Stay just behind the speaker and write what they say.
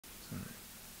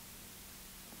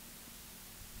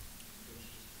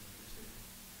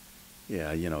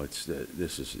Yeah, you know, it's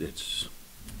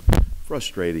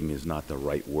frustrating is not the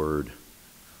right word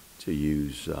to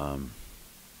use. Well,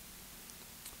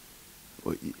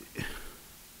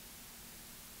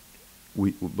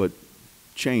 but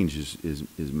change is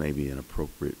maybe an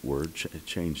appropriate word.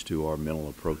 Change to our mental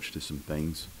approach to some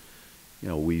things. You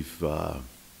know, I've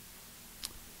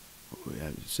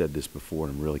said this before,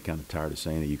 and I'm really kind of tired of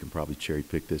saying it. You can probably cherry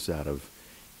pick this out of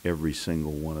every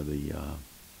single one of the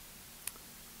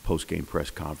post-game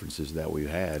press conferences that we've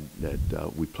had,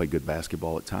 that we play good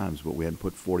basketball at times, but we hadn't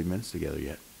put 40 minutes together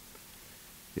yet.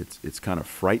 It's kind of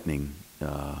frightening,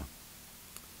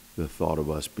 the thought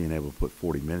of us being able to put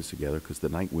 40 minutes together, because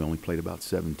tonight we only played about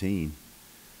 17,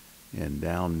 and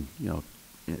down, you know,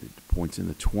 points in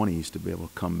the 20s to be able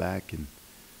to come back and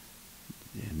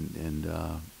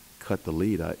cut the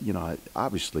lead.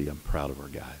 Obviously I'm proud of our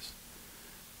guys,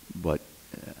 but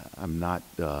I'm not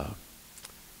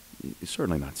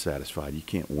certainly not satisfied. You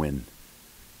can't win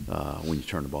when you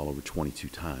turn the ball over 22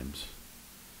 times.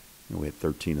 You know, we had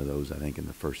 13 of those, I think, in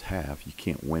the first half. You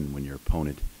can't win when your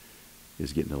opponent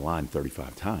is getting to the line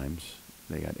 35 times.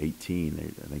 They got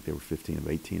 18. I think they were 15 of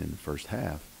 18 in the first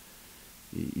half.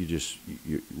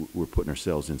 We're putting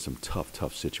ourselves in some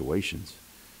tough situations.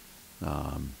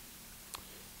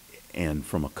 And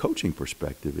from a coaching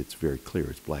perspective, it's very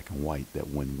clear, it's black and white, that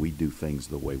when we do things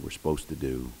the way we're supposed to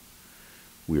do,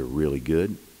 we are really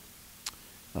good.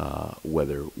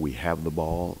 Whether we have the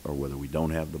ball or whether we don't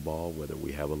have the ball, whether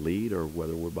we have a lead or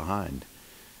whether we're behind.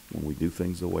 When we do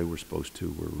things the way we're supposed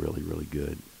to, we're really, really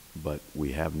good. But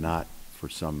we have not, for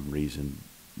some reason,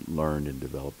 learned and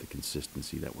developed the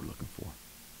consistency that we're looking for.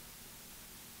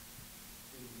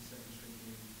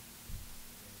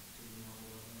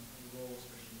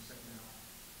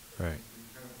 Right.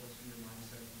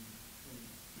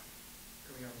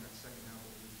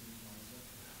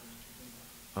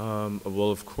 Well,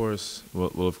 of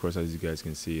course, as you guys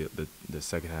can see, the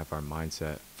second half, our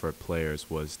mindset for players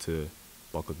was to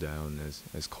buckle down,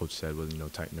 as Coach said, was,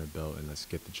 tighten our belt and let's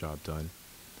get the job done.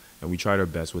 And we tried our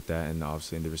best with that, and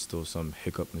obviously there were still some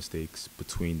hiccup mistakes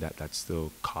between that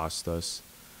still cost us,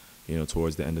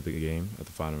 towards the end of the game, at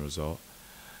the final result.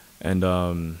 And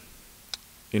on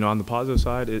the positive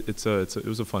side, it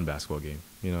was a fun basketball game.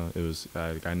 It was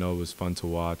I know it was fun to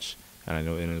watch, and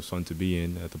it was fun to be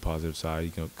in at the positive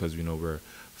side, because we're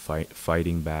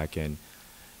fighting back, and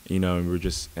and we're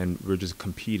just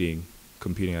competing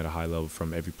at a high level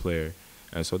from every player,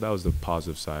 and so that was the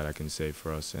positive side, I can say,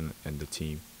 for us and the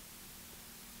team.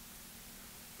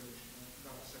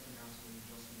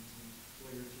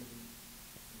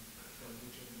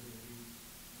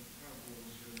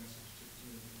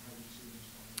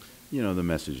 The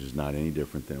message is not any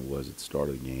different than it was at the start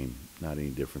of the game, not any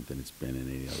different than it's been in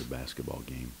any other basketball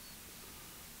game.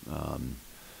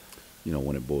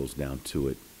 When it boils down to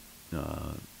it,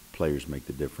 players make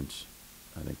the difference.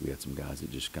 I think we had some guys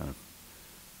that just kind of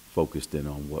focused in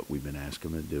on what we've been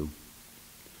asking them to do.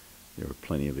 There were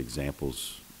plenty of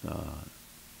examples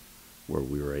where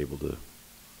we were able to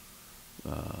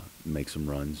make some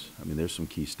runs. I mean, there's some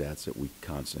key stats that we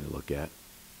constantly look at.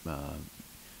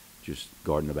 Just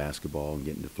guarding the basketball and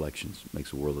getting deflections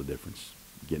makes a world of difference.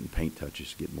 Getting paint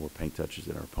touches, getting more paint touches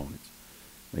than our opponents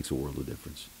makes a world of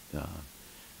difference.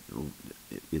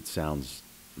 It sounds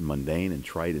mundane and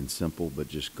trite and simple, but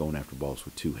just going after balls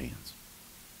with two hands.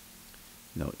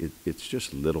 It's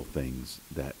just little things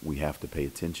that we have to pay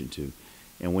attention to.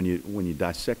 And when you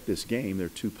dissect this game, there are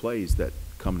two plays that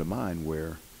come to mind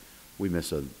where we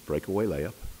miss a breakaway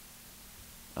layup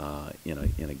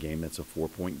in a game that's a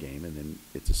 4-point game, and then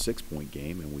it's a 6-point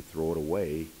game, and we throw it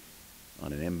away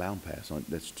on an inbound pass.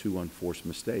 That's two unforced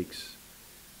mistakes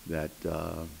that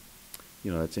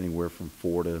that's anywhere from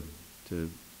 4 to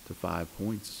 5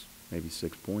 points, maybe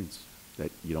 6 points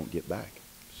that you don't get back.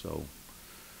 So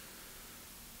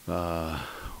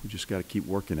we just got to keep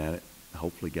working at it.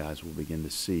 Hopefully guys will begin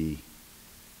to see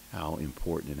how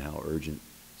important and how urgent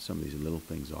some of these little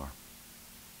things are.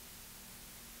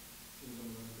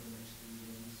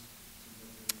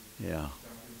 Yeah.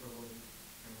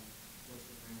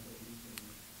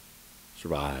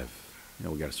 Survive.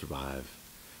 We got to survive.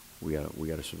 We got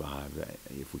to survive.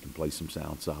 If we can play some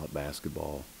sound, solid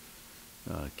basketball,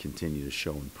 continue to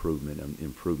show improvement.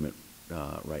 Improvement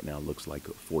right now looks like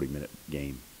a 40-minute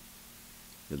game.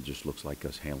 It just looks like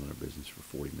us handling our business for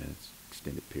 40 minutes,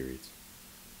 extended periods.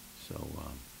 So,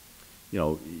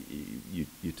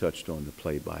 you touched on the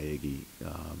play by Iggy.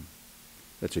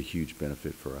 That's a huge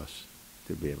benefit for us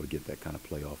to be able to get that kind of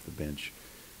play off the bench,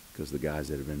 because the guys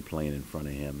that have been playing in front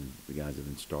of him, the guys that have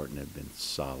been starting, have been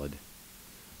solid.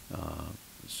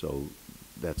 So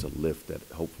that's a lift that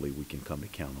hopefully we can come to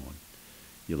count on.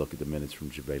 You look at the minutes from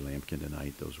Javay Lampkin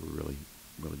tonight; those were really,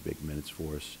 really big minutes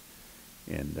for us.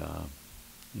 And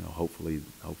you know, hopefully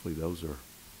those are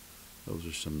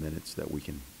some minutes that we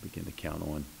can begin to count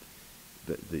on.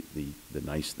 The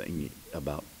nice thing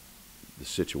about the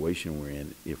situation we're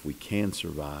in, if we can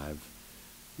survive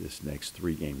this next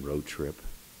 3-game road trip,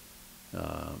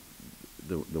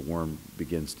 the worm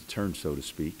begins to turn, so to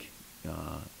speak.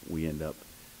 We end up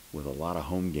with a lot of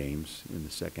home games in the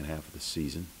second half of the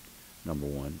season, number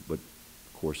one. But,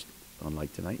 of course,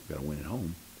 unlike tonight, we've got to win at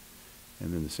home.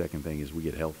 And then the second thing is we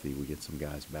get healthy. We get some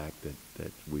guys back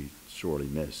that we sorely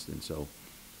missed. And so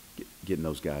getting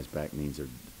those guys back means our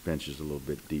bench is a little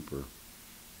bit deeper.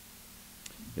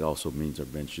 It also means our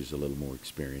bench is a little more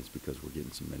experienced because we're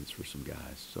getting some minutes for some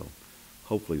guys. So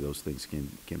hopefully those things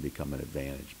can become an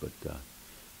advantage. But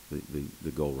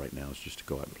the goal right now is just to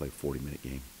go out and play a 40-minute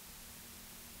game.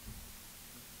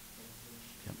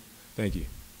 Yep. Thank you.